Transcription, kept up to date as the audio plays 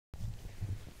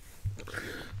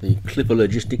The Clipper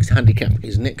Logistics Handicap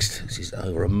is next. This is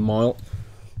over a mile.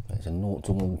 It's a 0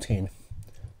 to 110.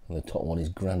 And the top one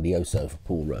is Grandioso for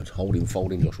Paul Rhodes. Holding,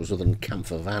 folding, Joshua Southern,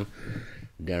 Camphor Van,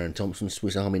 Darren Thompson,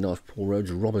 Swiss Army Knife, Paul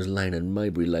Rhodes, Robbers Lane and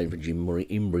Maybury Lane for Jim Murray,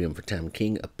 Imbrium for Tam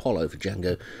King, Apollo for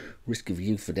Django, Risk of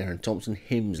Youth for Darren Thompson,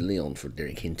 Hymns Leon for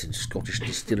Derek Hinton, Scottish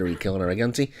Distillery Carla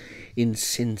Arganti,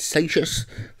 Insensatious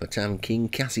for Tam King,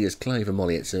 Cassius Clay for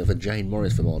Molly Surfer, Jane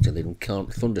Morris for Martin Lidl,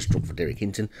 Can't Thunderstruck for Derek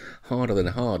Hinton, Harder Than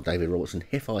Hard, David Robertson,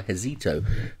 Hefai Hezito,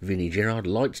 Vinnie Gerard,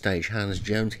 Light Stage, Hans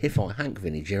Jones, Hefai Hank,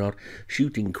 Vinnie Gerard,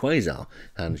 Shooting Quasar,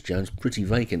 Hans Jones, Pretty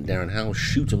Vacant, Darren Howells,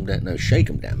 Shoot 'em Down, no, Shake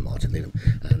 'em Down, Martin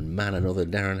Lidl, and Man Another,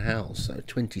 Darren Howells. So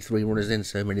 23 runners then,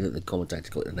 so many that the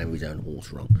commentator got the name of his own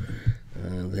horse wrong.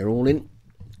 And they're all in,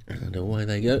 and away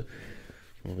they go.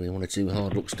 Probably one or two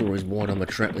hard look stories wide on the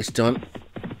track this time.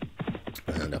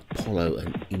 And Apollo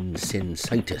and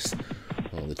Insensatus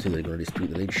are the two that are going to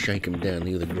dispute the lead. Shake 'em Down,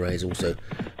 the other greys also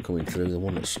coming through. The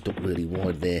one that stuck really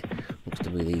wide there looks to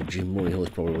be the Jim Murray horse,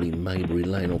 probably Maybury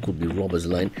Lane, or could be Robbers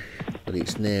Lane. But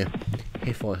it's now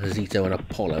Hefai Hezito and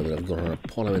Apollo that have got on.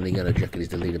 Apollo in the yellow jacket is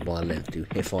the leader by a length to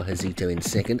Hefai Hezito in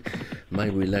second.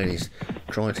 Maybury Lane is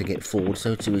trying to get forward,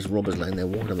 so too is Robbers Lane. They're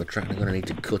wide on the track, they're going to need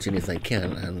to cut in if they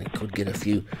can, and they could get a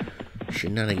few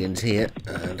shenanigans here,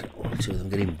 and one or two of them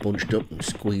getting bunched up and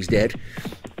squeezed out.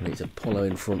 And it's Apollo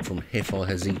in front from Hefai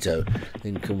Hezito.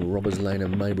 Then come Robbers Lane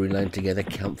and Maybury Lane together.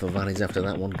 Camphor Van is after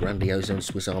that one. Grandioso and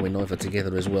Swiss Army Knife are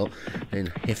together as well. Then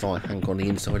Hefai Hank on the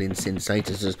inside.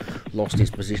 Insensatus has lost his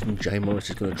position. Jay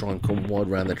Morris is going to try and come wide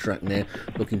round the track now.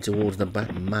 Looking towards the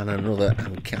back. Man Another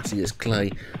and Cassius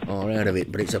Clay are out of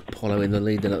it. But it's Apollo in the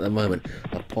lead then at the moment.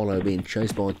 Apollo being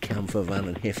chased by Camphor Van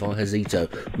and Hefai Hezito.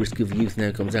 Risk of Youth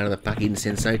now comes out of the pack.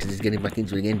 Insensatus is getting back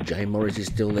into it again. Jay Morris is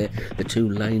still there. The two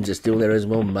lanes are still there as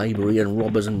well. Maybury and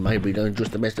Robbers, and Maybury doing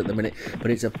just the best at the minute,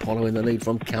 but it's Apollo in the lead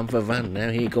from Camphor Van. Now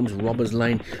here comes Robbers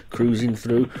Lane cruising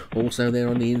through. Also there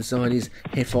on the inside is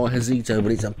Hefai Hezito,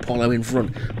 but it's Apollo in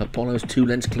front. Apollo's 2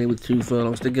 lengths clear with 2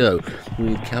 furlongs to go,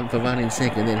 with Camphor Van in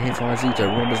second, then Hefai Hezito,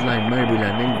 Robbers Lane, Maybury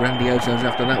Lane, then Grandioso's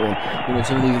after that one. One or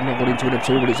two of these have not got into it at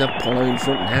all, but it's Apollo in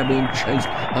front, now being chased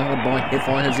hard by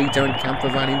Hefai Hezito and Camphor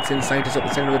Van. Insensatus at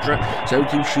the centre of the track, so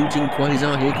too Shooting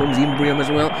Quasar. Here comes Imbrium as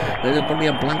well. There's probably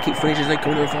a blanket finish as they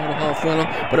come to the final half furlong,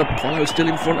 but Apollo's still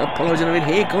in front. Apollo's in the lead.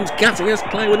 Here comes Cassius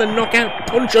Clay with a knockout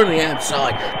punch on the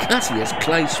outside. Cassius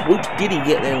Clay swoops. Did he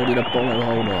get there or did Apollo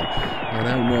hold on? I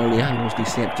don't know. The angle's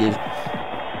deceptive.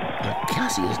 But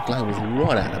Cassius Clay was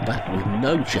right out the back with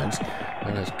no chance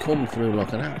and has come through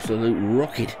like an absolute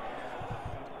rocket.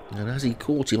 And as he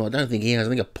caught him, I don't think he has. I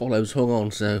think Apollo's hung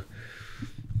on, so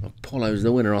Apollo's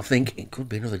the winner, I think. It could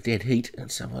be another dead heat.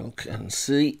 Let's have a look and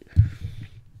see.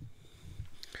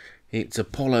 It's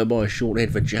Apollo by a short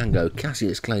head for Django.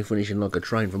 Cassius Clay finishing like a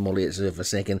train for Molly Surfer for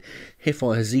second.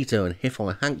 Hefai Hezito and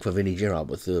Hefai Hank for Vinnie Gerard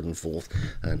were third and fourth.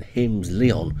 And Hymns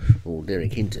Leon or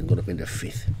Derek Hinton got up into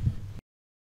fifth.